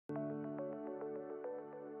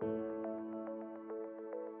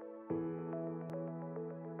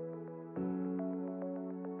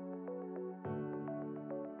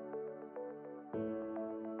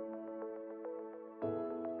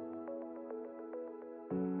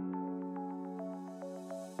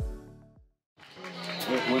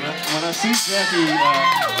I see Jackie,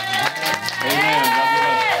 amen.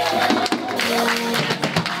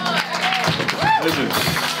 Listen,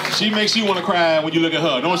 she makes you want to cry when you look at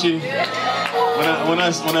her, don't she? When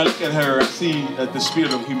I look at her, I see the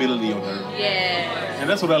spirit of humility on her. Yeah. And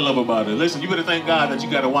that's what I love about her. Listen, you better thank God that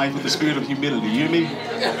you got a wife with the spirit of humility. You hear me? All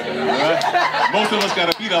right? Most of us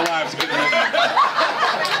got to beat our wives.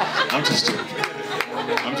 I'm just joking.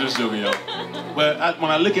 I'm just joking, y'all. But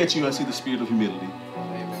when I look at you, I see the spirit of humility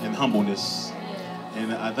and humbleness.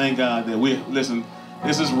 And I thank God that listen,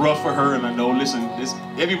 this is rough for her, and I know, listen,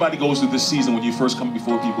 everybody goes through this season when you first come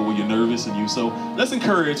before people when you're nervous so let's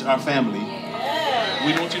encourage our family.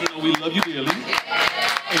 We want you to know we love you dearly,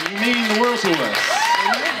 and you mean the world to us.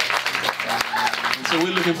 And so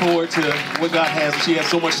we're looking forward to what God has. She has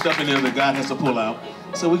so much stuff in there that God has to pull out.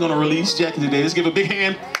 So we're going to release Jackie today. Let's give a big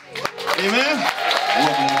hand. Amen.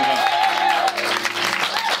 Welcome to God.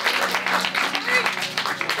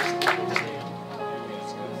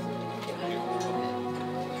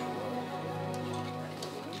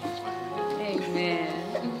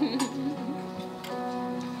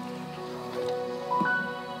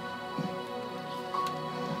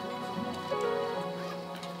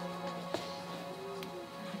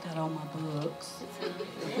 All my books.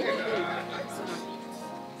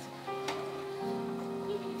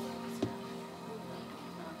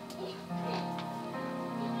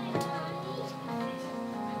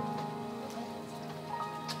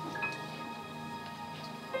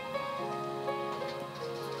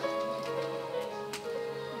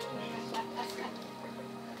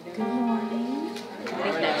 Good morning.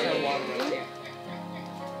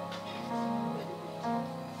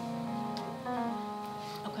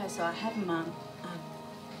 Okay, so I have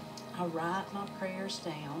I write my prayers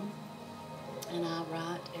down, and I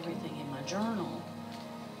write everything in my journal,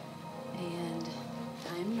 and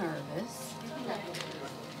I'm nervous,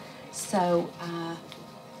 so I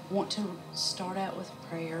want to start out with a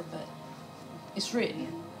prayer, but it's written,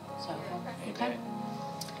 so, okay?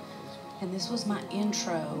 And this was my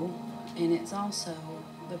intro, and it's also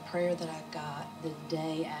the prayer that I got the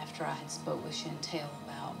day after I had spoke with Chantel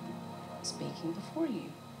about speaking before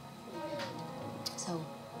you. So,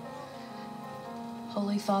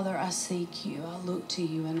 Holy Father, I seek you. I look to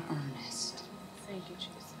you in earnest. Thank you,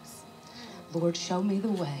 Jesus. Lord, show me the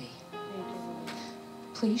way. Thank you, Lord.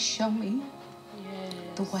 Please show me Yes.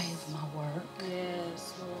 the way of my work.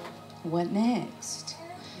 Yes, Lord. What next?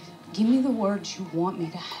 Give me the words you want me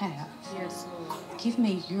to have. Yes, Lord. Give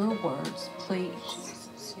me your words, please.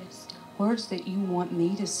 Jesus. Yes. Words that you want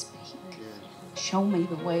me to speak. Show me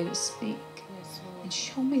the way to speak. Yes, Lord. And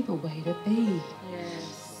show me the way to be.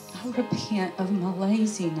 Yes. I repent of my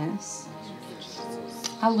laziness. Thank you, Jesus.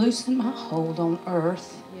 I loosen my hold on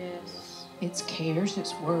earth, Yes. its cares,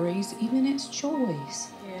 its worries, even its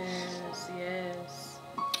joys. Yes. Yes.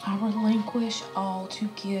 I relinquish all to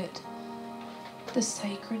get the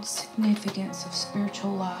sacred significance of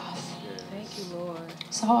spiritual life. Thank you, Lord.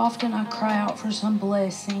 So often I cry out for some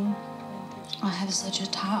blessing. Thank you, I have such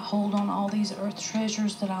a tight hold on all these earth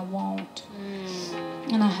treasures that I want. Jesus.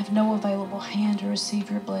 And I have no available hand to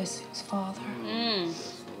receive your blessings, Father.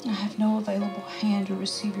 I have no available hand to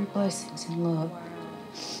receive your blessings in love. Wow.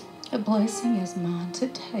 A blessing is mine to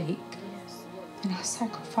take, Yes. and I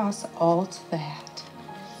sacrifice all to that.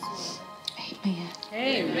 Amen.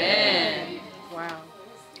 Amen. Wow.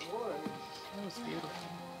 That was beautiful.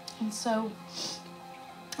 And so,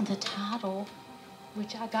 the title,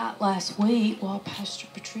 which I got last week while Pastor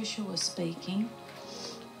Patricia was speaking,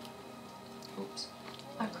 oops,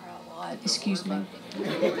 I cry a lot, excuse me,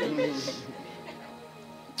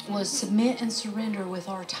 was Submit and Surrender with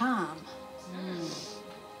Our Time.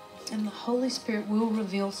 And the Holy Spirit will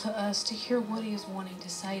reveal to us to hear what He is wanting to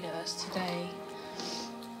say to us today.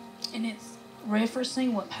 And it's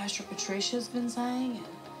referencing what Pastor Patricia has been saying,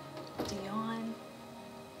 and Dion,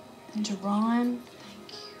 and Jerron.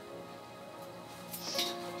 Thank you.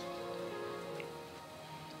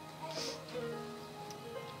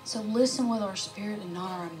 So listen with our spirit and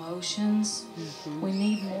not our emotions. We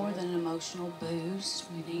need more than an emotional boost.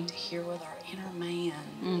 We need to hear with our inner man.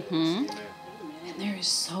 And there is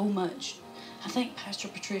so much. I think Pastor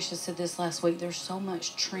Patricia said this last week. There's so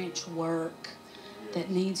much trench work that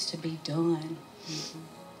needs to be done.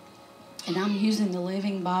 And I'm using the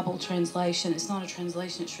Living Bible translation. It's not a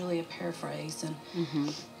translation, it's really a paraphrase. And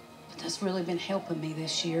but that's really been helping me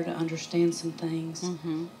this year to understand some things.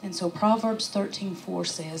 And so Proverbs 13:4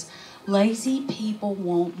 says, lazy people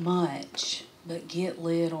want much, but get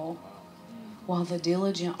little, while the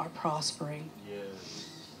diligent are prospering.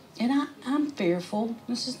 And I'm fearful.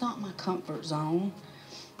 This is not my comfort zone.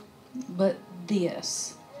 But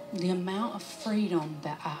this, the amount of freedom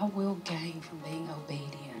that I will gain from being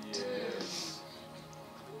obedient.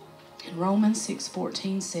 And Romans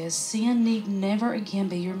 6:14 says, sin need never again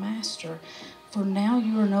be your master, for now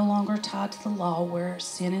you are no longer tied to the law where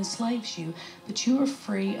sin enslaves you, but you are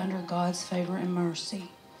free under God's favor and mercy.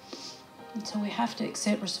 And so we have to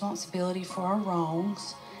accept responsibility for our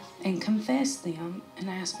wrongs and confess them and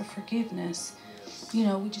ask for forgiveness. You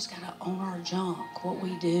know, we just got to own our junk, what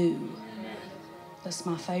we do. That's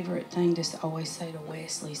my favorite thing to always say to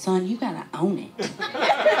Wesley. Son, you got to own it.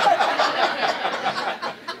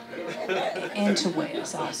 And to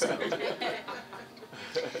Wes also.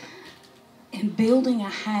 In building a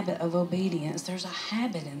habit of obedience, there's a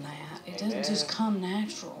habit in that. It doesn't just come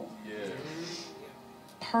natural.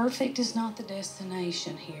 Perfect is not the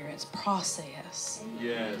destination here. It's process.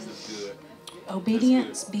 Yes, that's good.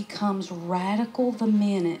 Obedience becomes radical the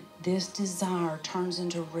minute this desire turns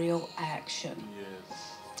into real action. Yes.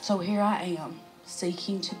 So here I am,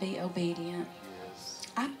 seeking to be obedient. Yes.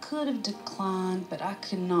 I could have declined, but I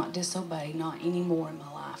could not disobey, not anymore in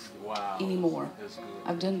my life. Wow. Anymore. That's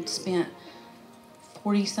good. I've spent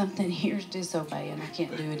 40-something years disobeying. I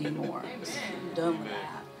can't do it anymore. I'm done with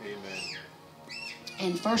that. Amen.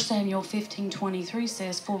 And 1 Samuel 15:23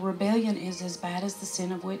 says, for rebellion is as bad as the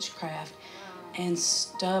sin of witchcraft, and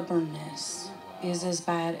stubbornness is as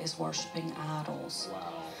bad as worshiping idols.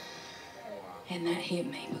 Wow. And that hit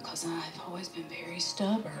me because I've always been very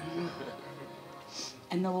stubborn.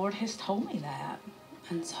 And the Lord has told me that.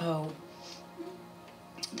 And so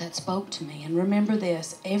that spoke to me. And remember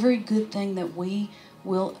this, every good thing that we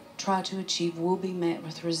will try to achieve will be met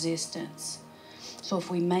with resistance. So if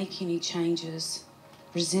we make any changes,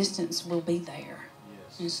 resistance will be there.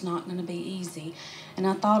 It's not going to be easy. And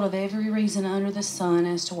I thought of every reason under the sun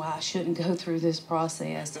as to why I shouldn't go through this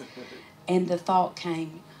process. And the thought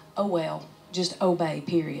came, oh well, just obey,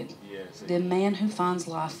 period. Yes. The man who finds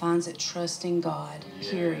life finds it trusting God,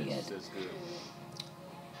 period. Yes, that's good.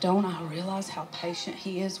 Don't I realize how patient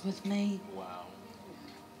He is with me? Wow.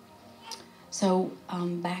 So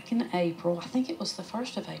back in April, I think it was the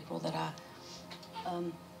 1st of April that I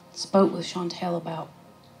spoke with Chantel about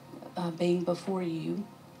being before you.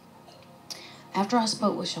 After I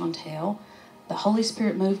spoke with Chantel, the Holy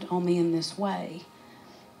Spirit moved on me in this way.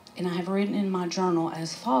 And I have written in my journal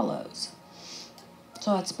as follows.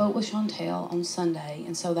 So I spoke with Chantel on Sunday,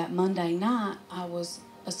 and so that Monday night I was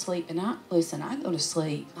asleep. And I go to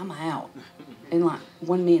sleep, I'm out in like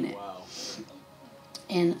 1 minute. Wow.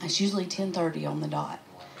 And it's usually 10:30 on the dot.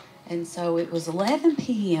 And so it was 11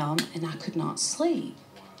 p.m. and I could not sleep.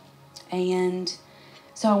 And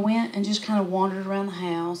so I went and just kind of wandered around the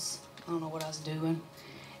house. I don't know what I was doing.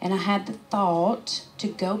 And I had the thought to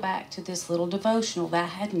go back to this little devotional that I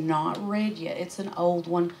had not read yet. It's an old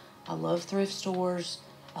one. I love thrift stores.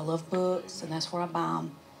 I love books, and that's where I buy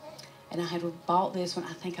them. And I had bought this one.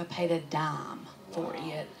 I think I paid a dime for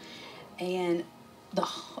it. And the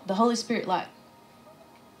Holy Spirit,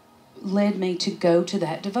 led me to go to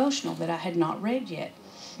that devotional that I had not read yet.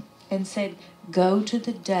 And said, go to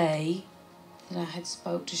the day that I had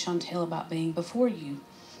spoke to Chantel about being before you.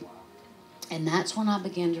 And that's when I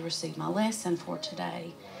began to receive my lesson for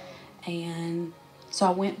today. And so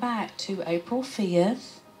I went back to April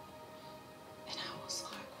 5th. And I was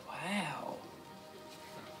like, wow.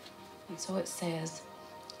 And so it says,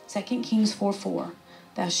 2 Kings 4:4,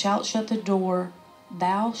 Thou shalt shut the door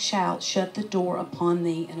upon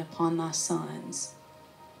thee and upon thy sons.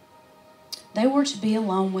 They were to be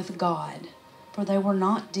alone with God, for they were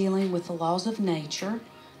not dealing with the laws of nature,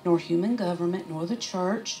 nor human government, nor the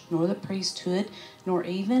church, nor the priesthood, nor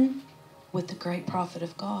even with the great prophet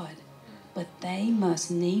of God. But they must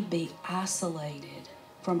need be isolated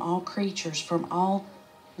from all creatures, from all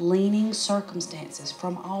leaning circumstances,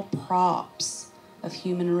 from all props of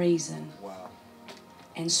human reason. Wow.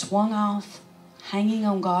 And swung off, hanging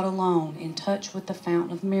on God alone, in touch with the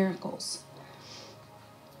fountain of miracles.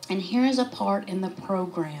 And here is a part in the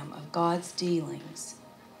program of God's dealings.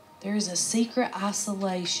 There is a secret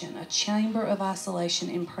isolation, a chamber of isolation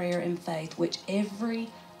in prayer and faith, which every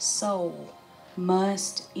soul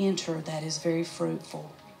must enter that is very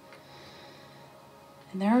fruitful.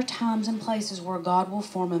 And there are times and places where God will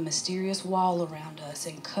form a mysterious wall around us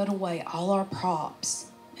and cut away all our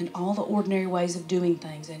props and all the ordinary ways of doing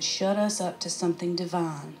things and shut us up to something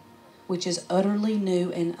divine, which is utterly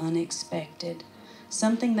new and unexpected,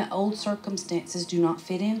 something that old circumstances do not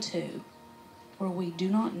fit into, where we do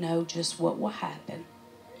not know just what will happen.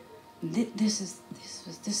 This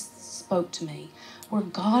spoke to me, where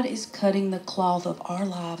God is cutting the cloth of our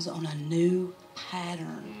lives on a new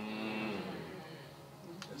pattern.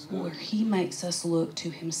 where He makes us look to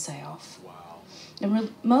Himself. Wow.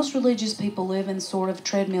 And most religious people live in sort of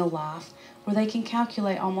treadmill life where they can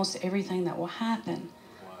calculate almost everything that will happen.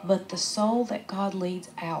 But the soul that God leads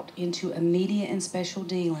out into immediate and special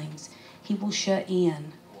dealings, He will shut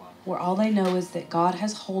in, where all they know is that God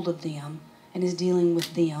has hold of them and is dealing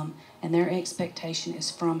with them, and their expectation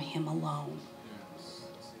is from Him alone.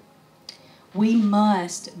 We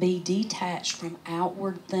must be detached from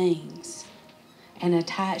outward things and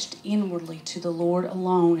attached inwardly to the Lord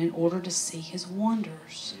alone in order to see His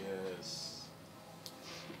wonders. Yes.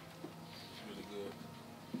 Really good.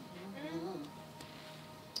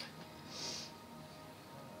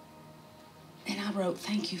 And I wrote,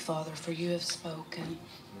 "Thank you, Father, for you have spoken."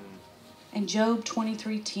 And Job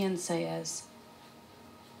 23:10 says,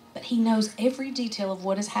 "But He knows every detail of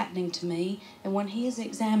what is happening to me, and when He has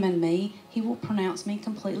examined me, He will pronounce me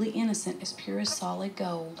completely innocent, as pure as solid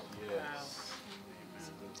gold." Yes.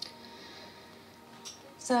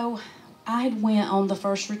 So I had went on the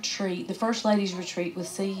first retreat, the first ladies' retreat with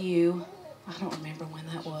CU. I don't remember when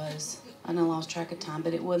that was. I know I lost track of time,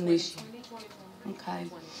 but it wasn't this year. Okay.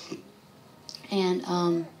 And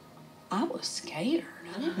I was scared.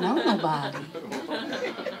 I didn't know nobody.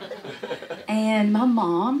 And my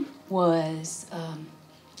mom was,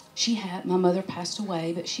 my mother passed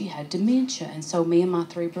away, but she had dementia. And so me and my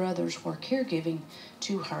 3 brothers were caregiving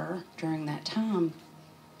to her during that time.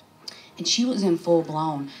 And she was in full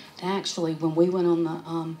blown. And actually, when we went on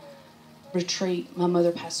the retreat, my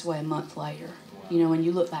mother passed away a month later. You know, and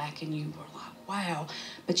you look back and you were like, wow.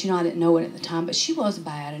 But, you know, I didn't know it at the time. But she was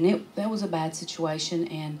bad, and that was a bad situation.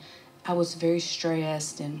 And I was very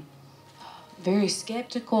stressed and very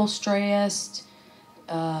skeptical, stressed,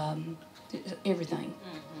 everything.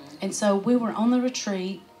 And so we were on the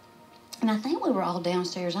retreat, and I think we were all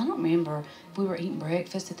downstairs. I don't remember if we were eating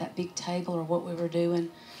breakfast at that big table or what we were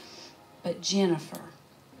doing. But Jennifer,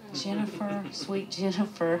 sweet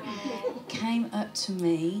Jennifer, came up to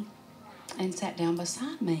me and sat down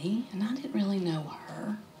beside me, and I didn't really know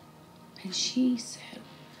her. And she said,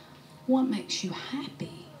 "What makes you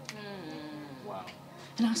happy?" Wow.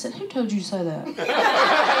 And I said, "Who told you to say that?"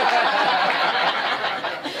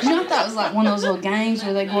 You know, I thought it was like one of those little games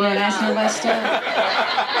where they go around asking everybody stuff.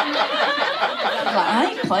 Like,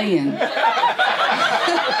 I ain't playing.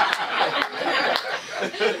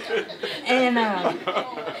 And I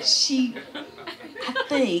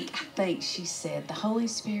think she said the Holy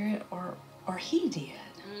Spirit or He did.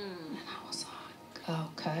 And I was like,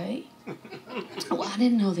 okay. Well, I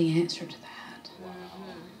didn't know the answer to that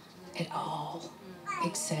at all,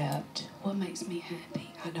 except what makes me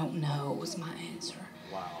happy. I don't know was my answer.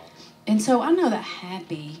 Wow. And so I know that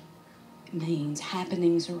happy means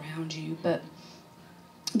happenings around you, but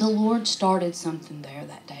the Lord started something there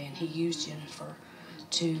that day, and He used Jennifer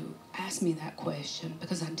to ask me that question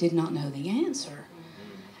because I did not know the answer.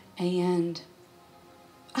 And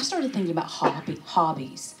I started thinking about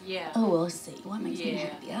hobbies. Yeah. Oh, well, let's see. What makes me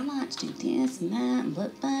happy? I like to do this and that and blah,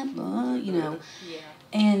 blah, blah, you know. Yeah.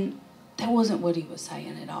 And that wasn't what He was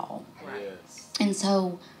saying at all. Right. Yes. And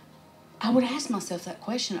so I would ask myself that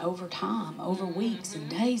question over time, over weeks and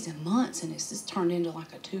days and months, and it's just turned into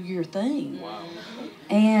like a 2-year thing. Wow.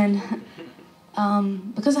 And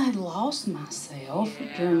because I had lost myself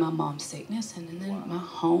during my mom's sickness, and then my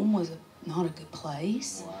home was not a good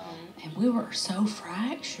place, Wow. and we were so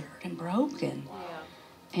fractured and broken.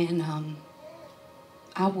 Yeah. And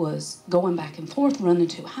I was going back and forth, running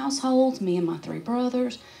 2 households, me and my 3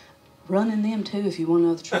 brothers, running them too, if you want to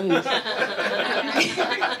know the truth.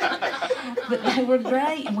 But they were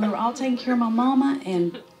great, and we were all taking care of my mama,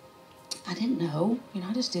 and I didn't know,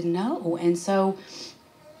 I just didn't know. And so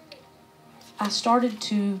I started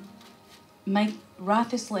to write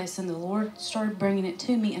this lesson. The Lord started bringing it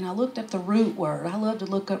to me, and I looked up the root word. I love to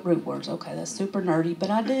look up root words. Okay, that's super nerdy, but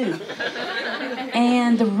I do.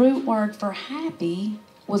 And the root word for happy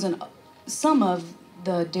was some of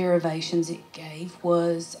the derivations it gave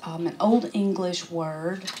was an Old English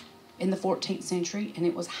word in the 14th century, and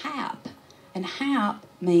it was hap. And hap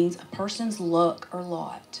means a person's luck or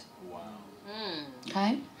lot. Wow.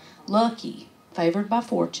 Okay? Lucky, favored by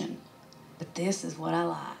fortune. But this is what I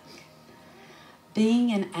like. Being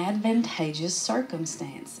in advantageous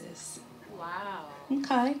circumstances. Wow.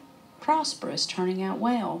 Okay? Prosperous, turning out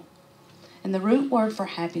well. And the root word for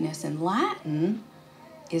happiness in Latin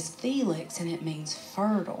is felix, and it means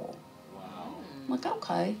fertile. Wow. I'm like,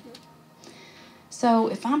 okay. So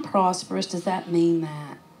if I'm prosperous, does that mean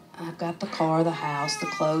that I've got the car, the house, the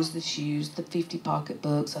clothes, the shoes, the 50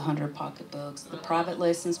 pocketbooks, 100 pocketbooks, the private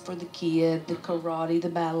lessons for the kid, the karate, the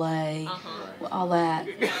ballet, all that?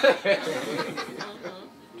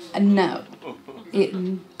 No.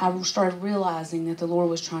 I started realizing that the Lord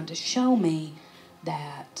was trying to show me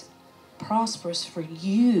that prosperous for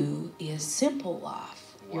you is simple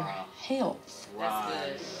life, your health. That's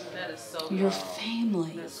good. That is so good. Your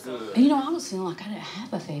family. That's so good. And, you know, I was feeling like I didn't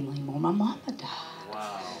have a family anymore. My mama died.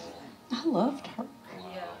 Wow. I loved her.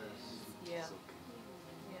 Yeah. Yeah.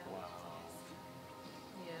 Yeah.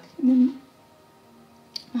 Yeah. And then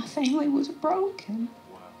my family was broken.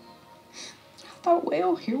 Wow. I thought,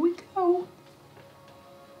 well, here we go.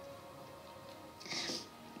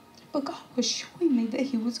 But God was showing me that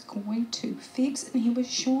He was going to fix it, and He was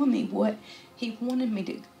showing me what He wanted me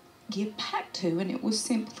to get back to, and it was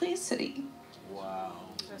simplicity. Wow.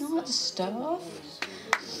 Not stuff.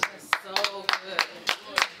 That's so good.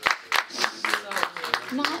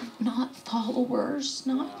 Not followers,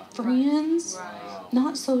 not friends, Right.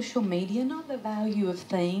 not social media, not the value of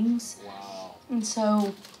things. Wow. And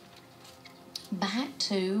so, back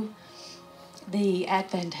to the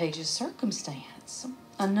advantageous circumstance.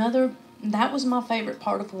 That was my favorite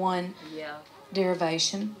part of one Yeah.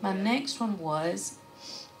 derivation. My next one was,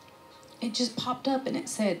 it just popped up and it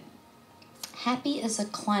said, happy as a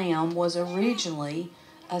clam was originally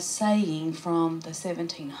a saying from the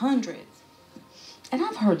 1700s. And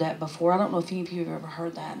I've heard that before. I don't know if any of you have ever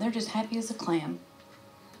heard that. They're just happy as a clam.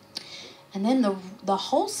 And then the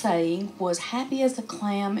whole saying was happy as a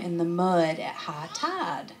clam in the mud at high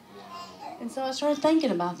tide. And so I started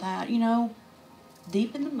thinking about that, you know,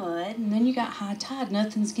 deep in the mud, and then you got high tide.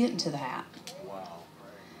 Nothing's getting to that. Wow.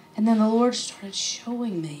 And then the Lord started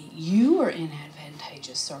showing me, you are in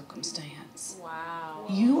advantageous circumstance. Wow.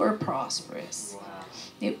 You are prosperous. Wow.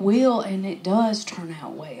 It will and it does turn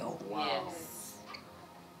out well. Wow. Yes.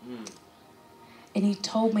 And He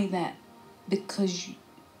told me that because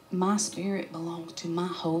my spirit belongs to my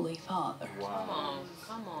Holy Father. Come on.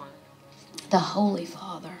 Come on. The Holy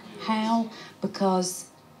Father. How? Because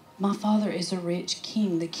my Father is a rich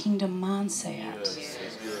king, the kingdom mindset. Yes.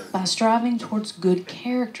 By striving towards good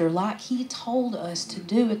character, like He told us to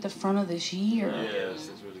do at the front of this year, Yes,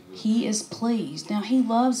 that's really good. He is pleased. Now, He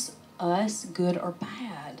loves us, good or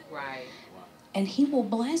bad. Right. And He will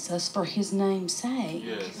bless us for His name's sake.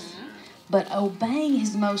 Yes. But obeying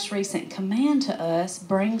His most recent command to us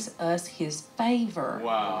brings us His favor.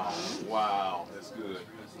 Wow. Wow. That's good.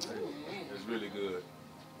 That's really good.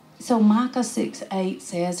 So Micah 6:8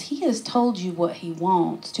 says, He has told you what He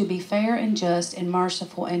wants, to be fair and just and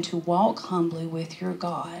merciful and to walk humbly with your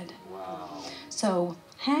God. Wow. So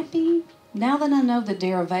happy, now that I know the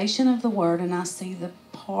derivation of the word and I see the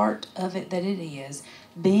part of it that it is,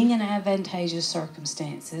 being in advantageous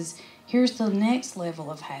circumstances, here's the next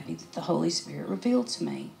level of happy that the Holy Spirit revealed to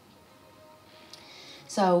me.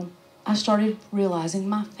 So I started realizing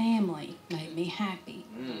my family made me happy.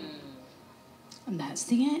 And that's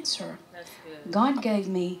the answer. That's good. God gave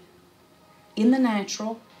me in the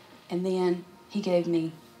natural, and then He gave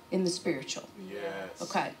me in the spiritual. Yes.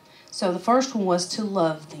 Okay, so the first one was to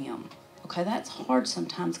love them. Okay, that's hard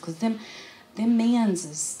sometimes because them men's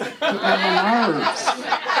is getting on my nerves.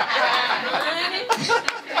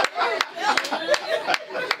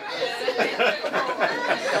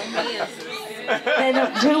 They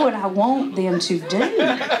don't do what I want them to do.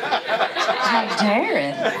 How dare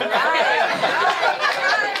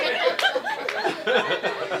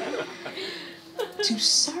To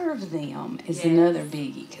serve them is another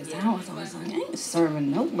biggie, because I was always like, I ain't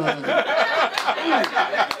serving nobody.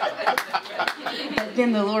 But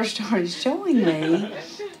then the Lord started showing me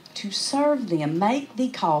to serve them. Make thee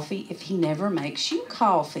coffee if He never makes you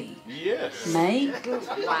coffee. Yes. Make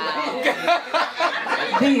Wow.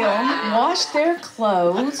 them wash their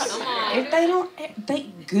clothes. If they don't,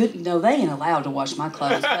 no, they ain't allowed to wash my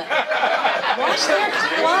clothes, but wash their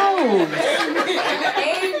clothes.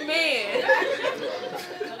 Amen.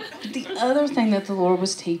 The other thing that the Lord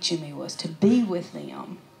was teaching me was to be with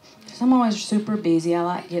them. Because I'm always super busy. I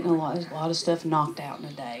like getting a lot of stuff knocked out in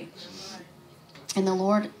a day. And the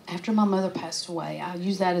Lord, after my mother passed away, I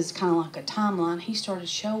use that as kind of like a timeline. He started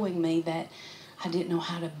showing me that I didn't know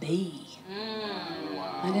how to be.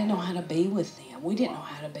 I didn't know how to be with them. We didn't know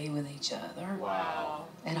how to be with each other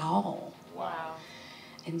at all. Wow.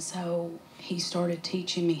 And so He started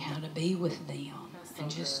teaching me how to be with them and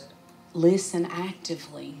just listen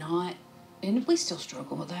actively, not, and we still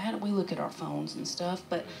struggle with that. We look at our phones and stuff,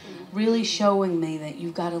 but really showing me that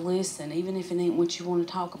you've got to listen, even if it ain't what you want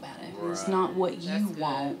to talk about. If it's not what you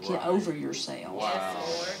want, get over yourself. Wow.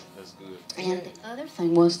 That's good. And the other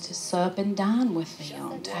thing was to sup and dine with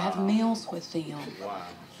them, to have meals with them, Wow.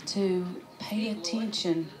 to pay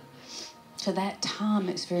attention to that time.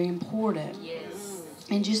 It's very important. Yes.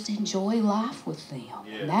 and just enjoy life with them.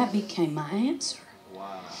 Yes. And that became my answer.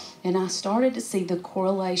 Wow. And I started to see the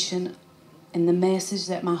correlation in the message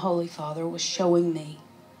that my Holy Father was showing me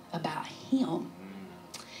about Him.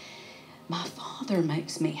 My Father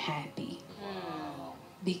makes me happy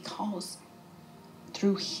because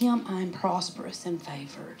through Him I'm prosperous and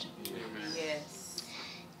favored. Yes.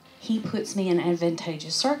 He puts me in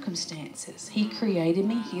advantageous circumstances. He created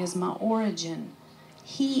me. He is my origin.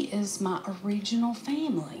 He is my original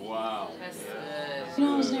family. Wow. That's good. You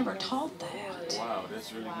know, I was never taught that. Wow,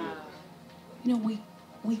 that's really good. You know,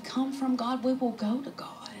 we come from God. We will go to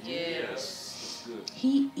God. Yes. Good.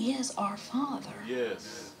 He is our Father.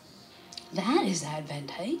 Yes. That is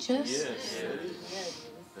advantageous. Yes.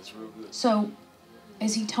 That's real good. So,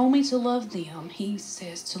 as He told me to love them, He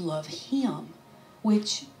says to love Him,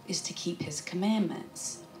 which is to keep His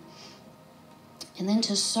commandments. And then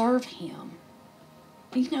to serve Him.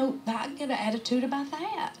 You know, I get an attitude about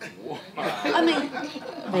that. Wow. I mean,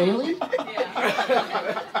 really?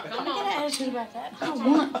 Yeah. I get an attitude about that. I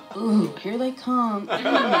want, ooh, here they come.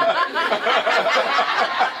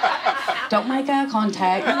 Don't make eye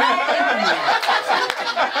contact. I'm not thinking that.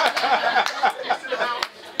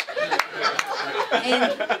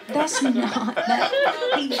 And that's not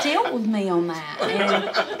that. He dealt with me on that.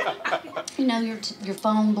 And, you know, your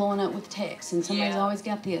phone blowing up with texts, and somebody's always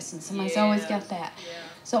got this, and somebody's always got that. Yeah.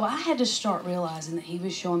 So I had to start realizing that He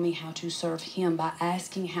was showing me how to serve Him by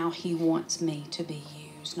asking how He wants me to be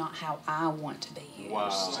used, not how I want to be used. Wow.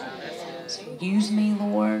 So use me,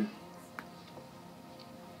 Lord.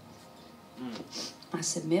 I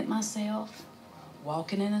submit myself,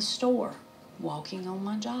 walking in a store, walking on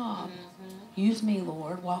my job. Use me,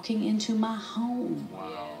 Lord, walking into my home.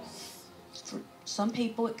 Wow. For some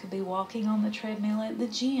people, it could be walking on the treadmill at the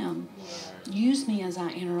gym. Use me as I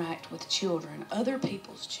interact with children, other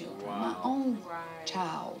people's children, my own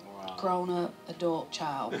child, grown-up, adult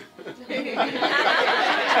child.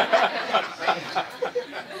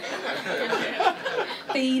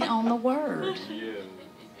 Feed on the Word. Yeah.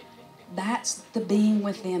 That's the being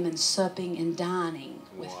with them and supping and dining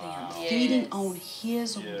with them. Feeding on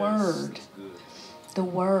His Word. That's good. The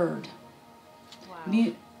Word. Wow.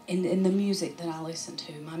 And the music that I listen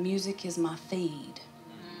to. My music is my feed.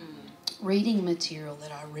 Reading material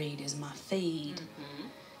that I read is my feed.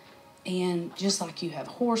 And just like you have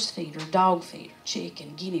horse feed or dog feed or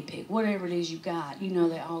chicken, guinea pig, whatever it is you got, you know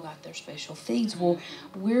they all got their special feeds. Well,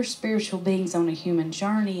 we're spiritual beings on a human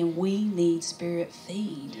journey, and we need spirit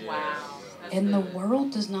feed. Yes. Wow. That's And good. the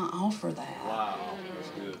world does not offer that. Wow. That's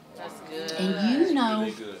good. That's good. And you know,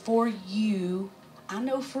 really good. for you, I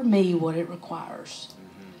know for me what it requires.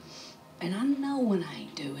 And I know when I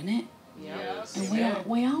ain't doing it. Yes. And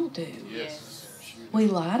we all do. Yes. We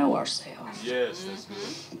lie to ourselves. Yes, that's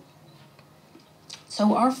good.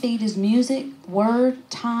 So our feed is music, word,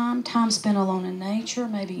 time spent alone in nature,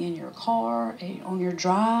 maybe in your car, on your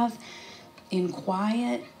drive, in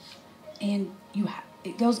quiet. And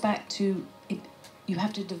it goes back to, you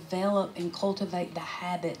have to develop and cultivate the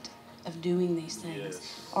habit of doing these things.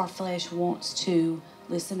 Yes. Our flesh wants to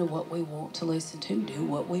listen to what we want to listen to, do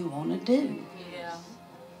what we want to do, Yeah.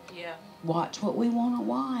 Yeah. watch what we want to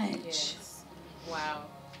watch. Yes. Wow.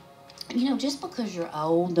 You know, just because you're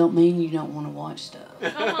old don't mean you don't want to watch stuff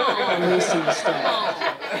Come on. or listen to stuff. Come on.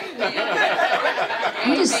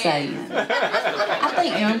 I'm just saying. I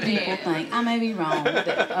think young people think, I may be wrong,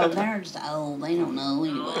 but, oh, they're just old. They don't know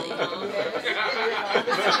anyway.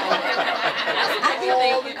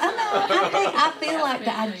 I feel like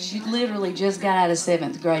that I literally just got out of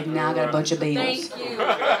 7th grade and now I got a bunch of bills. Thank you.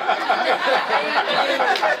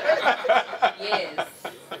 Yes.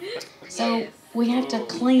 So Yes. we have to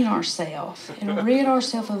clean ourselves and rid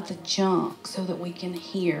ourselves of the junk so that we can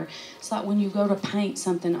hear. It's like when you go to paint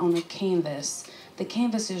something on a canvas. The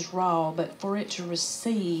canvas is raw, but for it to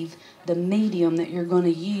receive the medium that you're going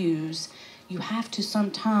to use, you have to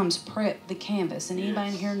sometimes prep the canvas. And anybody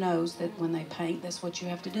in here knows that when they paint, that's what you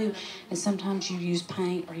have to do. And sometimes you use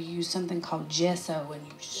paint or you use something called gesso and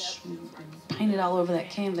you paint it all over that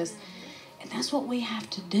canvas. And that's what we have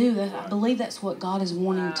to do. I believe that's what God is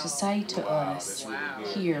wanting to say to us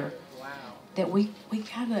here. Wow. That we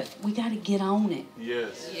gotta get on it.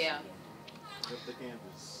 Yes. Yeah. Flip the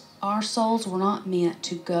canvas. Our souls were not meant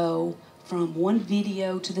to go from one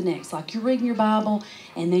video to the next. Like you're reading your Bible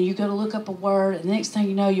and then you go to look up a word and the next thing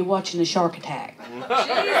you know you're watching a shark attack. Breaking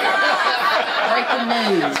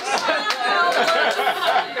news.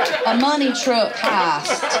 A money truck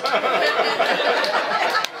heist.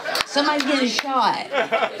 Somebody's getting shot.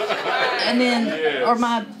 And then, or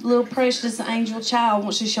my little precious angel child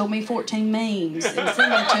wants to show me 14 memes and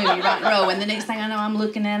send them to me right in a row. And the next thing I know, I'm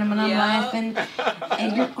looking at them and I'm laughing.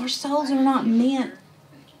 And our souls are not meant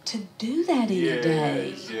to do that in a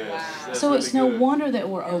day. Yes. So it's no wonder that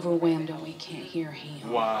we're overwhelmed and we can't hear Him.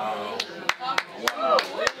 Wow.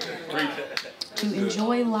 To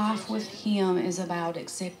enjoy life with Him is about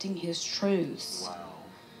accepting His truths. Wow.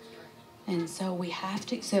 And so we have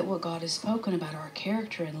to accept what God has spoken about our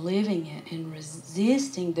character and living it and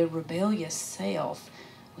resisting the rebellious self,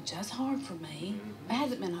 which that's hard for me. It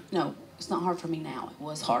hasn't been, no, it's not hard for me now. It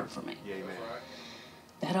was hard for me. Yeah, amen.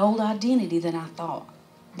 That old identity that I thought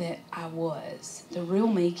that I was, the real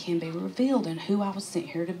me can be revealed in who I was sent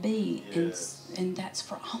here to be. Yes. And that's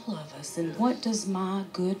for all of us. And what does my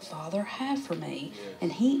good Father have for me? Yes.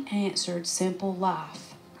 And He answered simple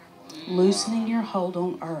life. Loosening your hold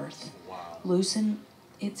on earth. Loosen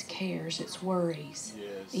its cares, its worries.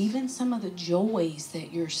 Yes. Even some of the joys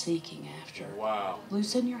that you're seeking after. Wow.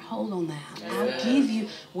 Loosen your hold on that. Yes. I'll give you,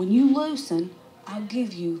 when you loosen, I'll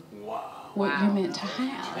give you wow. what you're meant to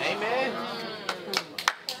have. Amen.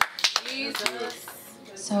 Jesus.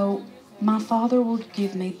 So my Father will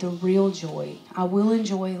give me the real joy. I will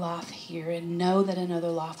enjoy life here and know that another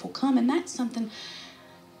life will come. And that's something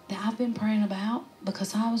that I've been praying about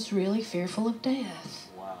because I was really fearful of death.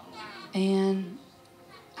 Wow. And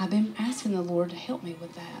I've been asking the Lord to help me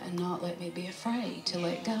with that and not let me be afraid to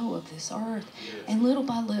let go of this earth. And little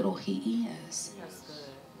by little, He is. That's good.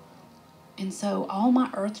 And so all my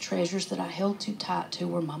earth treasures that I held too tight to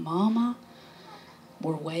were my mama,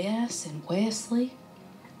 were Wes and Wesley,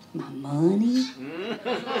 my money,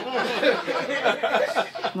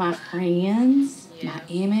 my friends, my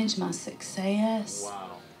image, my success.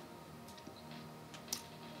 Wow.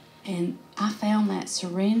 And I found that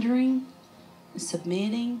surrendering,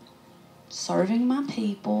 submitting, serving my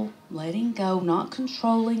people, letting go, not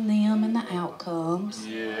controlling them and the outcomes,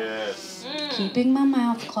 Yes. keeping my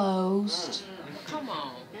mouth closed, Come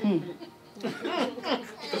on.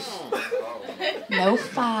 no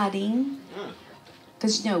fighting.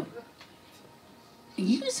 Because, you know,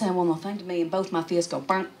 you can say one more thing to me and both my fists go,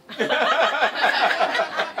 burn.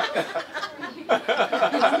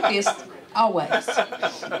 My fist, always.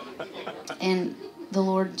 And the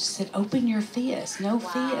Lord said, open your fist, no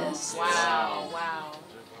fist. Wow. Wow.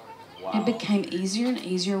 Wow. It became easier and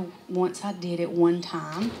easier once I did it one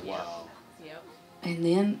time. Wow. Yep. And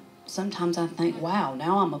then sometimes I think, wow,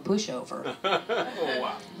 now I'm a pushover. Oh,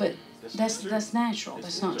 wow. But that's natural.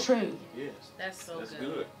 That's not true. Yes. That's so That's good.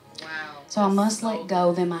 good. Wow. So I That's must so let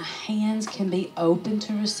go, then my hands can be open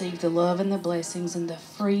to receive the love and the blessings and the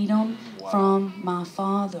freedom from my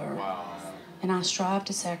Father. Wow. And I strive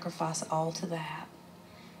to sacrifice all to that.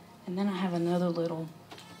 And then I have another little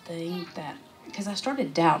thing that, because I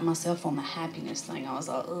started doubting myself on the happiness thing. I was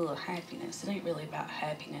like, ugh, happiness. It ain't really about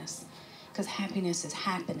happiness. Because happiness is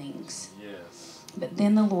happenings. Yes. But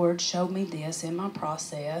then the Lord showed me this in my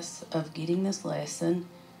process of getting this lesson.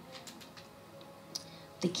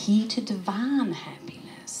 The key to divine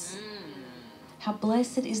happiness. How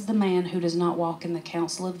blessed is the man who does not walk in the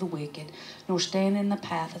counsel of the wicked, nor stand in the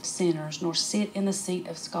path of sinners, nor sit in the seat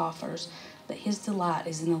of scoffers. But his delight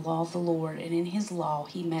is in the law of the Lord, and in his law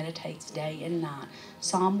he meditates day and night.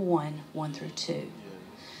 Psalm 1, 1-2.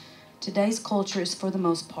 Today's culture is for the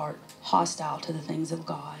most part hostile to the things of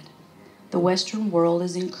God. The Western world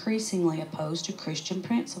is increasingly opposed to Christian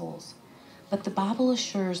principles. But the Bible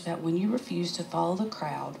assures that when you refuse to follow the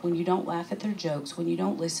crowd, when you don't laugh at their jokes, when you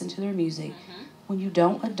don't listen to their music, when you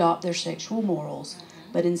don't adopt their sexual morals,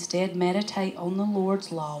 but instead meditate on the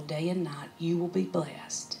Lord's law day and night, you will be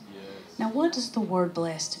blessed. Yes. Now, what does the word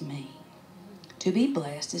blessed mean? To be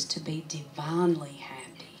blessed is to be divinely happy.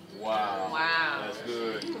 Wow. Wow. That's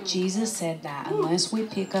good. Jesus said that unless we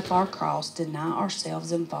pick up our cross, deny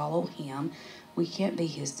ourselves, and follow Him, we can't be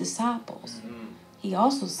His disciples. He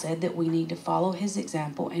also said that we need to follow His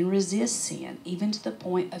example and resist sin, even to the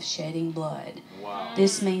point of shedding blood. Wow.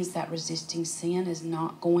 This means that resisting sin is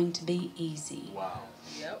not going to be easy. Wow.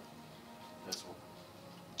 Yep. That's what.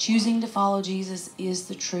 Choosing to follow Jesus is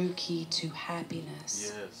the true key to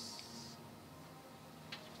happiness. Yes.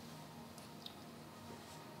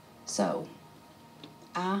 So,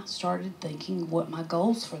 I started thinking what my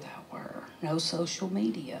goals for that were. No social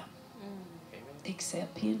media.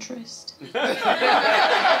 Except Pinterest. Is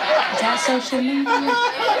that social media?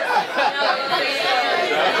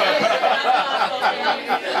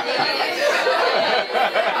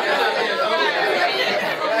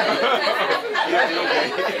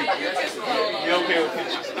 You okay with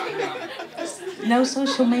pictures? No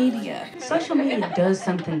social media. Social media does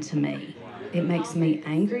something to me. It makes me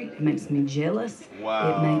angry. It makes me jealous.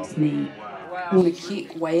 Wow. It makes me want to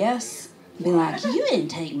kick Wes. Be like, you didn't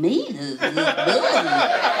take me to this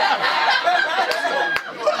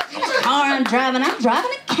car I'm driving a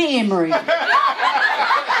Camry.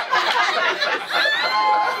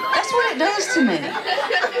 That's what it does to me.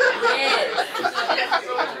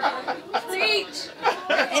 Teach.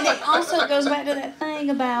 And it also goes back to that thing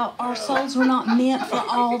about our souls were not meant for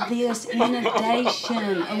all this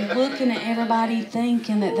inundation of looking at everybody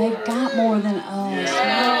thinking that they've got more than us.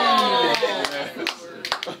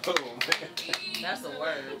 That's the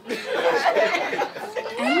word.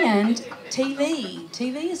 And TV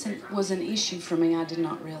was an issue for me I did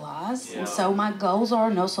not realize. And so my goals are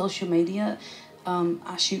no social media.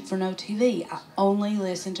 I shoot for no TV. I only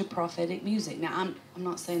listen to prophetic music. Now, I'm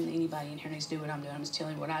not saying that anybody in here needs to do what I'm doing. I'm just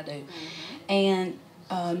telling you what I do. And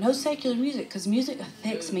no secular music, because music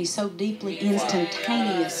affects me so deeply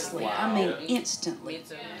instantaneously. I mean, instantly.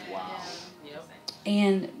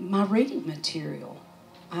 And my reading material.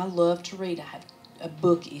 I love to read. I have a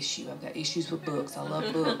book issue. I've got issues with books. I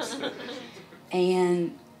love books.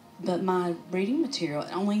 But my reading material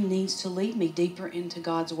only needs to lead me deeper into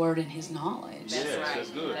God's Word and His knowledge. That's right.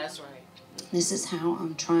 That's good. That's right. This is how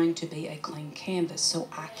I'm trying to be a clean canvas, so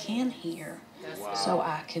I can hear, so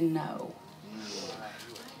I can know.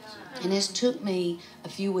 And it took me a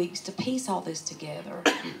few weeks to piece all this together.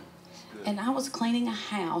 And I was cleaning a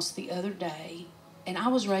house the other day, and I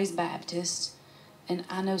was raised Baptist, and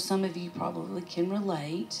I know some of you probably can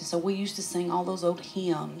relate. So we used to sing all those old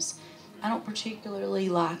hymns. I don't particularly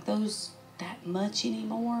like those that much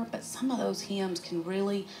anymore, but some of those hymns can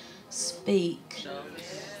really speak.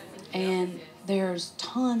 And there's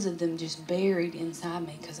tons of them just buried inside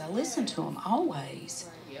me because I listen to them always.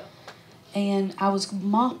 And I was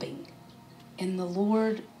mopping, and the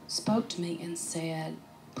Lord spoke to me and said,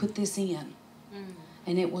 put this in.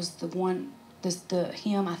 And it was the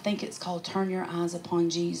hymn, I think it's called Turn Your Eyes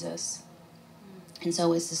Upon Jesus. And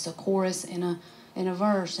so it's just a chorus in a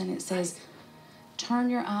verse, and it says, turn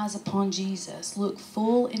your eyes upon Jesus, look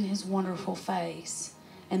full in His wonderful face,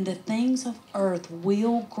 and the things of earth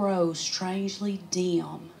will grow strangely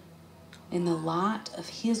dim in the light of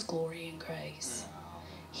His glory and grace.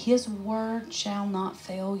 His word shall not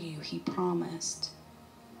fail you, He promised.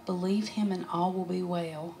 Believe Him and all will be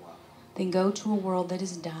well. Then go to a world that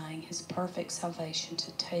is dying, His perfect salvation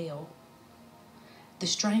to tell. The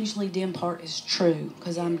strangely dim part is true,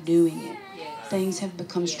 because I'm doing it. Things have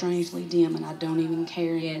become strangely dim, and I don't even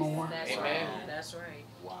care anymore. That's right. That's right.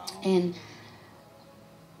 Wow. And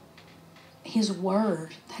His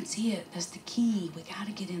word, that's it. That's the key. We got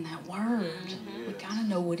to get in that word. We got to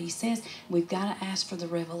know what He says. We've got to ask for the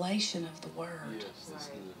revelation of the word.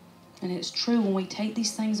 And it's true, when we take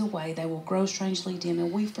these things away, they will grow strangely dim,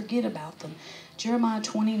 and we forget about them. Jeremiah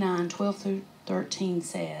 29:12-13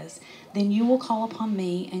 says, then you will call upon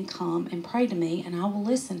me and come and pray to me, and I will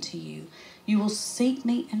listen to you. You will seek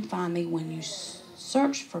me and find me when you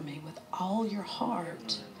search for me with all your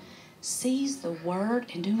heart. Seize the word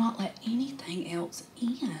and do not let anything else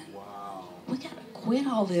in. Wow. We got to quit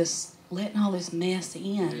all this, letting all this mess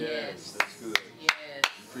in. Yes, that's good. Yes.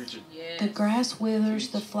 Preaching. Yes. The grass withers,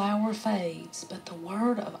 the flower fades, but the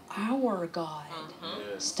word of our God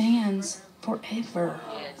stands forever.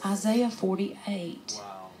 Isaiah 48. Wow.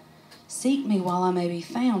 Seek me while I may be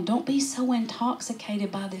found. Don't be so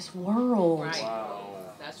intoxicated by this world Right. Wow.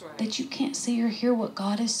 That's right. that you can't see or hear what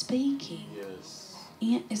God is speaking. Yes.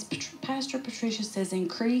 As Pastor Patricia says,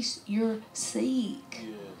 increase your seek.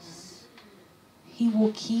 Yes. He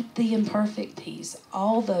will keep thee in perfect peace,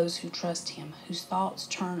 all those who trust Him, whose thoughts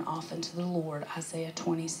turn often to the Lord. Isaiah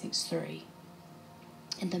 26:3.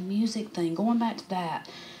 And the music thing, going back to that,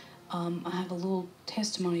 I have a little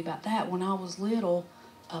testimony about that. When I was little,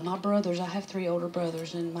 my brothers, I have 3 older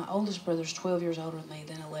brothers, and my oldest brother's 12 years older than me,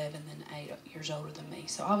 then 11, then 8 years older than me.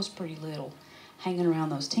 So I was pretty little, hanging around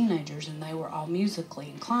those teenagers, and they were all musically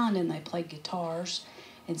inclined, and they played guitars.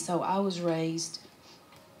 And so I was raised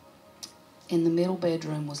in the middle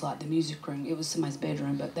bedroom was like the music room. It was somebody's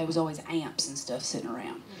bedroom, but there was always amps and stuff sitting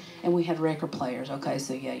around. And we had record players. Okay,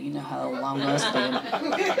 so yeah, you know how old I must be.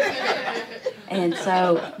 And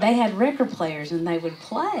so they had record players, and they would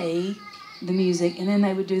play the music, and then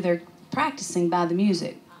they would do their practicing by the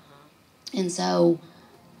music. And so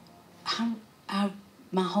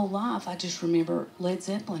my whole life, I just remember Led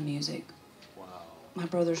Zeppelin music. Wow. My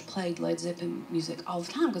brothers played Led Zeppelin music all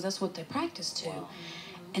the time because that's what they practiced to.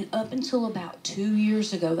 And up until about 2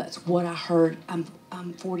 years ago, that's what I heard. I'm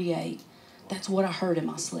 48. That's what I heard in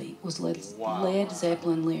my sleep, was Led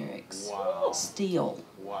Zeppelin lyrics. Wow. Still.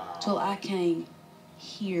 Wow. Till I came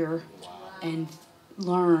here and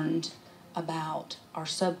learned about our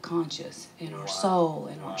subconscious and our soul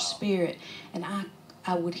and our spirit. And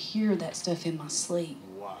I would hear that stuff in my sleep.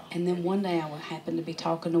 Wow. And then one day I would happen to be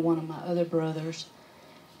talking to one of my other brothers,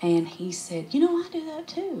 and he said, you know, I do that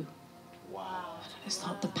too. Wow. I just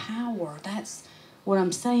thought the power, that's what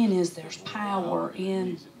I'm saying, is there's power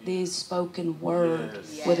in this spoken word,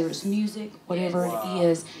 Yes. whether it's music, whatever Yes. it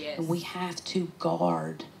is, Yes. and we have to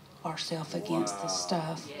guard ourselves against this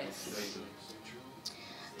stuff. Yes.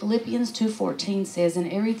 Philippians 2:14 says,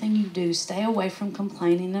 in everything you do, stay away from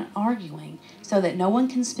complaining and arguing, so that no one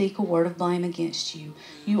can speak a word of blame against you.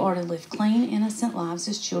 You are to live clean, innocent lives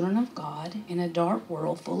as children of God in a dark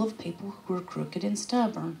world full of people who are crooked and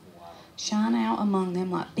stubborn. Shine out among them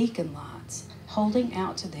like beacon lights, holding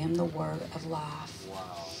out to them the word of life.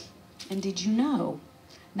 Wow. And did you know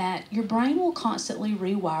that your brain will constantly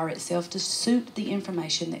rewire itself to suit the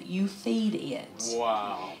information that you feed it?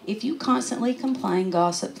 Wow. If you constantly complain,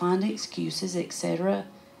 gossip, find excuses, etc.,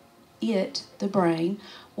 the brain,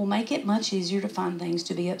 will make it much easier to find things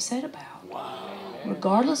to be upset about,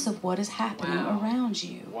 regardless of what is happening around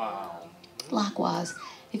you. Wow. Likewise,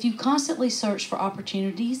 if you constantly search for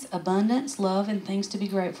opportunities, abundance, love, and things to be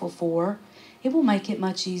grateful for, it will make it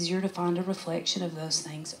much easier to find a reflection of those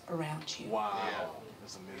things around you. Wow.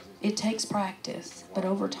 That's amazing. It takes practice, but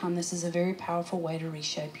over time, this is a very powerful way to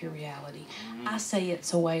reshape your reality. I say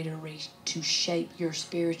it's a way to shape your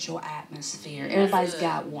spiritual atmosphere. Everybody's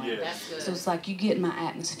got one. Yes. That's good. So it's like you get in my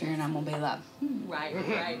atmosphere, and I'm gonna be like, Right.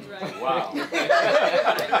 Wow.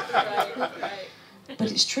 Right.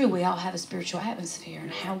 But it's true. We all have a spiritual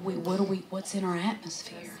atmosphere, and what's in our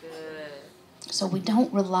atmosphere? Good. So we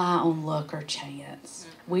don't rely on luck or chance.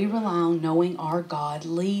 We rely on knowing our God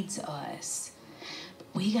leads us.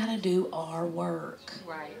 We got to do our work.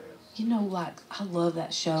 Right. You know, like, I love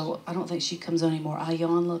that show. I don't think she comes on anymore.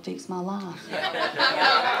 Ayanla Fix My Life. Oh,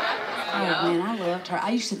 man, I loved her.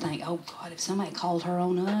 I used to think, oh, God, if somebody called her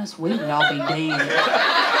on us, we would all be dead.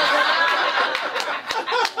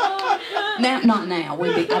 Now, not now.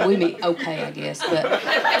 We'd be okay, I guess. But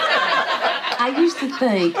I used to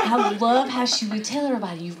think, I love how she would tell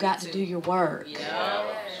everybody, you've got to do your work.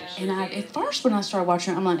 Yeah. And at first when I started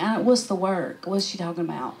watching her, I'm like, what's the work? What's she talking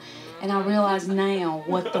about? And I realize now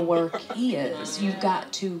what the work is. You've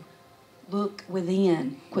got to look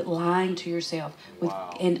within. Quit lying to yourself.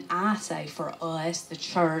 And I say for us, the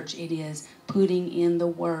church, it is putting in the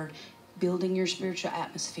word, building your spiritual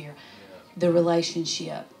atmosphere, the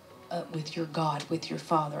relationship with your God, with your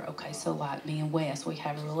Father. Okay, so like me and Wes, we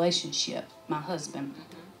have a relationship. My husband.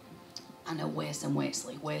 I know Wes and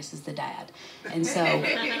Wesley. Wes is the dad. And so,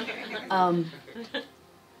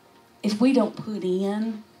 if we don't put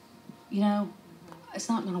in, it's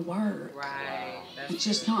not going to work. Right. It's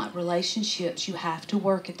just not. Relationships, you have to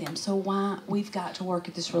work at them. So we've got to work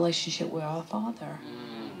at this relationship with our Father.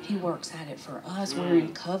 He works at it for us. We're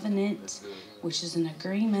in covenant, which is an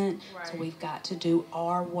agreement. So we've got to do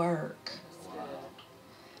our work.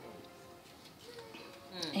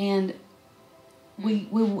 And we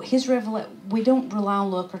don't rely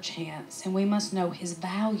on luck or chance, and we must know His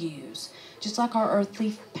values. Just like our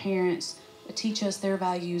earthly parents teach us their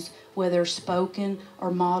values, whether spoken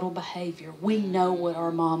or model behavior. We know what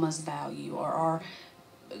our mama's value or our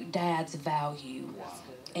dad's value,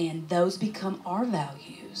 and those become our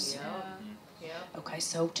values. Okay,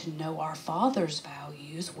 so to know our Father's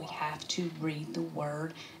values, we have to read the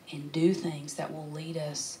Word and do things that will lead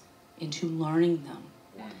us into learning them.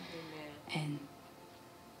 And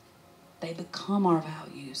they become our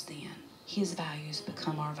values then. His values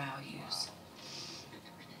become our values.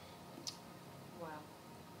 Wow.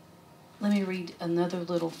 Let me read another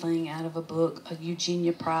little thing out of a book.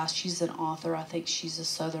 Eugenia Price, she's an author. I think she's a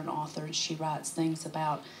Southern author, and she writes things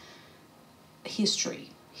about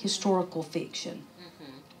historical fiction.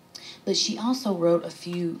 But she also wrote a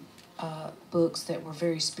few books that were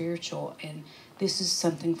very spiritual, and this is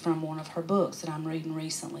something from one of her books that I'm reading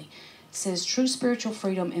recently. It says, true spiritual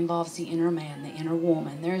freedom involves the inner man, the inner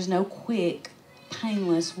woman. There is no quick,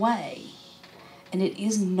 painless way. And it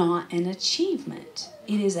is not an achievement.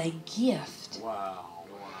 It is a gift. Wow.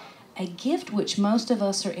 A gift which most of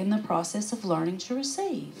us are in the process of learning to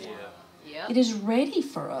receive. Yep. It is ready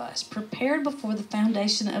for us, prepared before the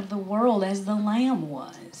foundation of the world as the Lamb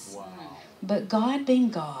was. Wow. But God, being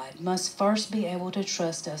God, must first be able to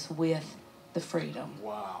trust us with the freedom.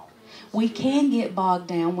 Wow. We can get bogged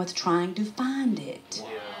down with trying to find it.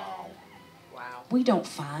 Wow. Wow. we don't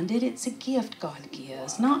find it. It's a gift God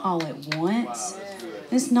gives, not all at once.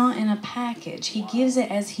 It's not in a package. He gives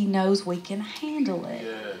it as He knows we can handle it.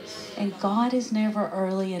 Yes. And God is never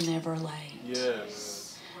early and never late.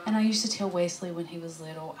 Yes. And I used to tell Wesley when he was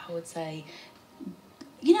little, I would say,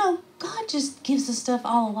 you know, God just gives us stuff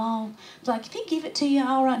all along. It's like, if He give it to you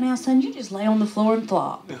all right now, son, you just lay on the floor and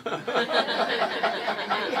flop.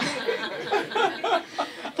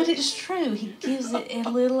 But it's true. He gives it a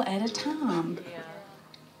little at a time.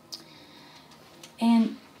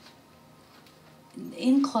 And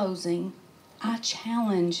in closing, I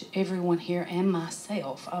challenge everyone here and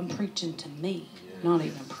myself. I'm preaching to me, not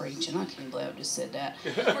even preaching. I can't believe I just said that.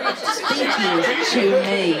 Speaking to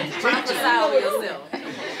me.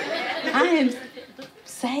 I am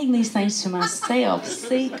saying these things to myself.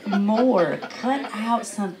 Seek more. Cut out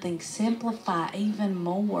something. Simplify even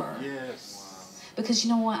more. Yes. Because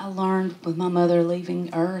you know what I learned with my mother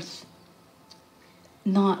leaving Earth?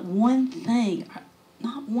 Not one thing.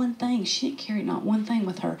 She didn't carry not one thing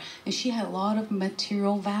with her. And she had a lot of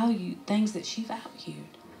material value, things that she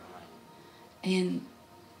valued. And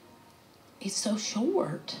it's so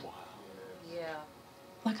short. Yeah.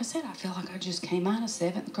 Like I said, I feel like I just came out of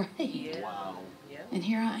 7th grade. Yeah. Wow. Yeah. And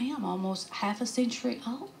here I am, almost half a century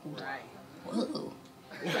old. Right. Whoa.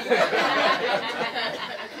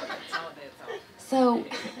 So, So,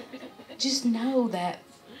 just know that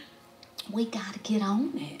we got to get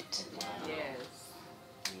on it. yes.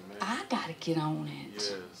 I got to get on it.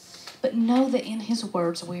 Yes. But know that in His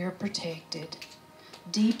words we are protected.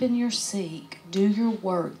 Deepen your seek. Do your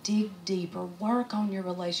work. Dig deeper. Work on your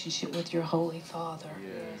relationship with your Holy Father.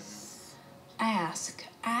 Yes. Ask.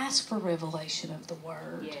 Ask for revelation of the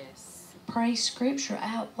Word. Yes. Pray Scripture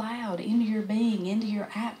out loud into your being, into your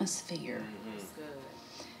atmosphere. That's good.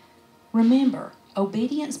 Remember,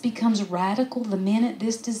 obedience becomes radical the minute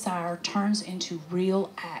this desire turns into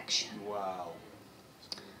real action. Wow.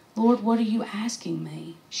 Lord, what are you asking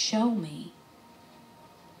me? Show me.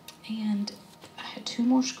 And I had 2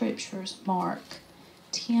 more scriptures. Mark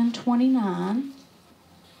 10:29.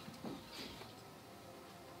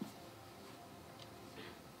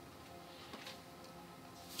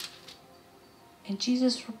 And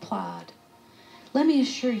Jesus replied, let me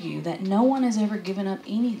assure you that no one has ever given up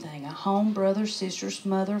anything, a home, brothers, sisters,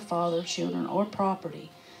 mother, father, children, or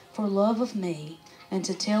property, for love of me and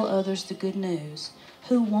to tell others the good news,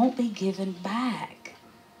 who won't be given back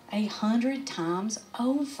 100 times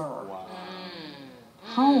over. Wow.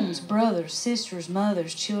 Homes, brothers, sisters,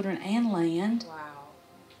 mothers, children, and land Wow.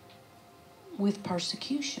 with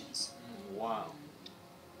persecutions. Wow.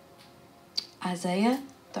 Isaiah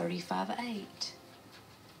 35:8.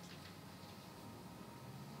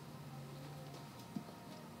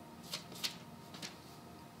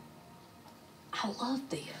 I love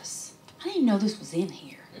this. I didn't even know this was in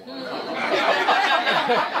here.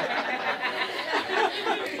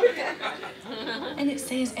 And it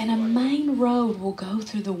says, and a main road will go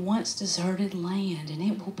through the once deserted land, and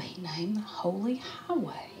it will be named the Holy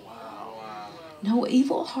Highway. Wow. No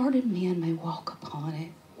evil-hearted men may walk upon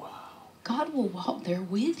it. Wow. God will walk there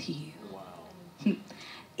with you. Wow.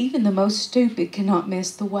 Even the most stupid cannot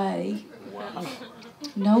miss the way. Wow.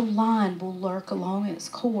 No lion will lurk along its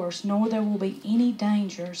course, nor there will be any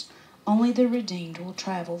dangers. Only the redeemed will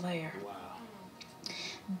travel there. Wow.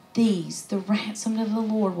 These, the ransomed of the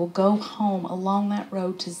Lord, will go home along that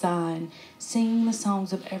road to Zion, singing the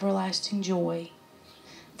songs of everlasting joy.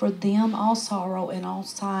 For them all sorrow and all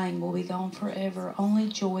sighing will be gone forever. Only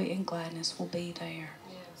joy and gladness will be there.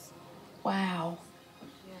 Yes. Wow.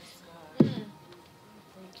 Yes, God. Thank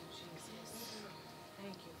you, Jesus.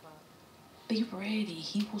 Thank you, Father. Be ready.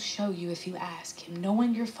 He will show you if you ask Him.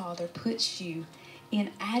 Knowing your Father puts you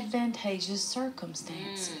in advantageous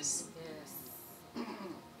circumstances. Yes.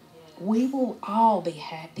 We will all be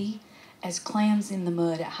happy as clams in the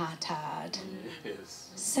mud at high tide. Yes.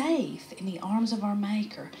 Safe in the arms of our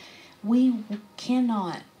Maker. We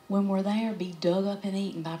cannot, when we're there, be dug up and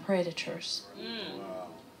eaten by predators. Wow.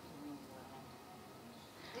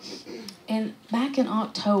 And back in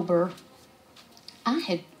October, I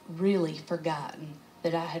had really forgotten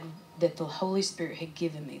that the Holy Spirit had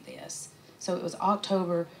given me this. So it was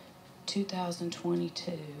October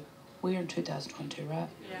 2022. We're in 2022, right?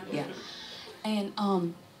 Yeah. And I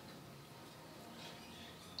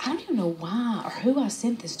don't even know why or who I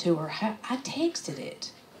sent this to or how. I texted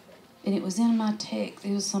it. And it was in my text.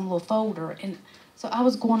 It was some little folder. And so I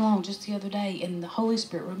was going along just the other day, and the Holy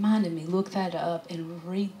Spirit reminded me, look that up and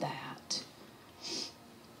read that.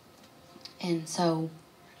 And so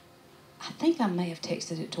I think I may have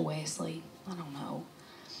texted it to Wesley. I don't know.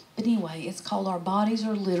 But anyway, it's called Our Bodies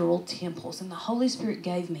Are Literal Temples. And the Holy Spirit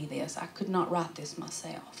gave me this. I could not write this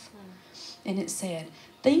myself. And it said,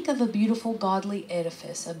 think of a beautiful godly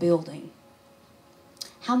edifice, a building.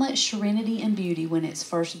 How much serenity and beauty when it's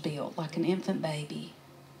first built, like an infant baby.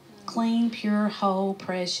 Clean, pure, whole,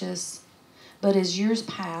 precious. But as years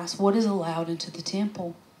pass, what is allowed into the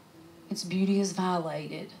temple? Its beauty is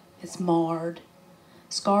violated. It's marred.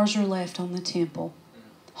 Scars are left on the temple.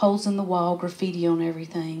 Holes in the wall, graffiti on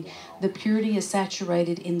everything. The purity is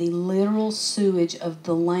saturated in the literal sewage of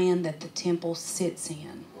the land that the temple sits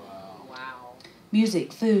in. Wow.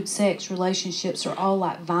 Music, food, sex, relationships are all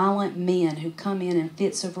like violent men who come in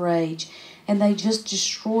fits of rage, and they just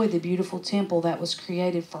destroy the beautiful temple that was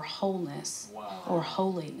created for wholeness or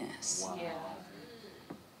holiness. Yeah.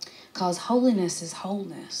 Because holiness is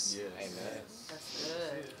wholeness. That's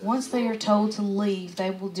good. Once they are told to leave, they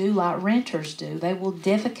will do like renters do. They will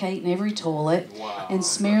defecate in every toilet and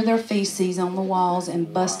smear their feces on the walls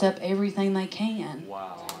and bust up everything they can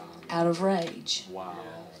out of rage.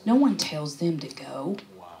 No one tells them to go.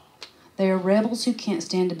 They are rebels who can't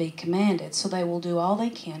stand to be commanded, so they will do all they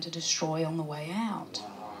can to destroy on the way out.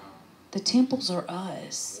 The temples are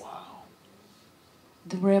us.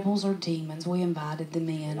 The rebels are demons. We invited them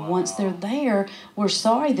in. Once they're there, we're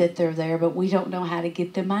sorry that they're there, but we don't know how to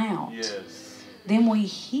get them out. Then we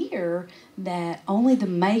hear that only the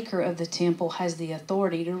maker of the temple has the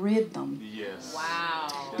authority to rid them. Wow.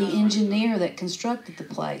 The engineer that constructed the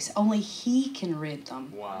place, only he can rid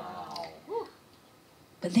them.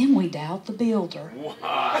 But then we doubt the builder.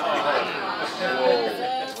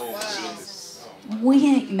 We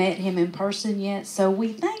ain't met him in person yet, so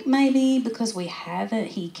we think maybe because we haven't,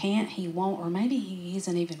 he can't, he won't, or maybe he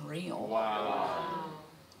isn't even real.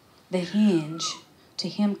 The hinge to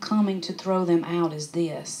him coming to throw them out is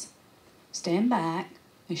this. Stand back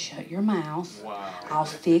and shut your mouth. I'll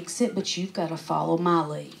fix it, but you've got to follow my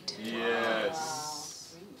lead.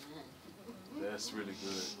 Yes. That's really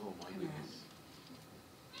good. Oh my goodness.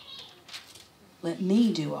 Let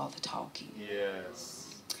me do all the talking. Yes.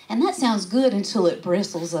 And that sounds good until it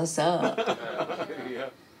bristles us up. Yeah.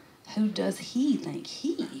 Who does he think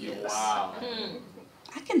he is? Wow.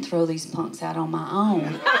 I can throw these punks out on my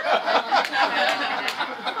own.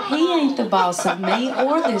 He ain't the boss of me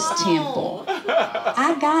or this temple.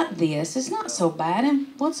 I got this. It's not so bad. And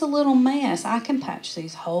what's a little mess? I can patch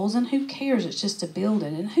these holes, and who cares? It's just a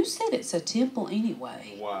building. And who said it's a temple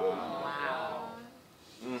anyway? Wow.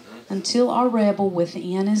 Until our rebel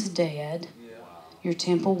within is dead, your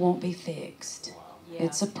temple won't be fixed.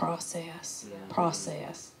 It's a process.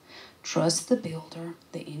 Trust the builder,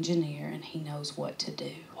 the engineer, and he knows what to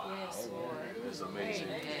do. Yes, Lord. That's amazing.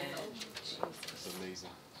 That's amazing.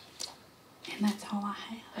 And that's all I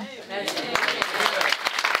have. That's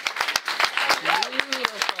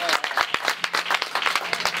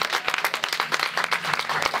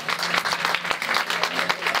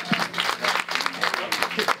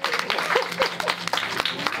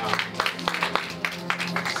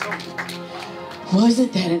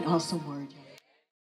Wasn't that an awesome word?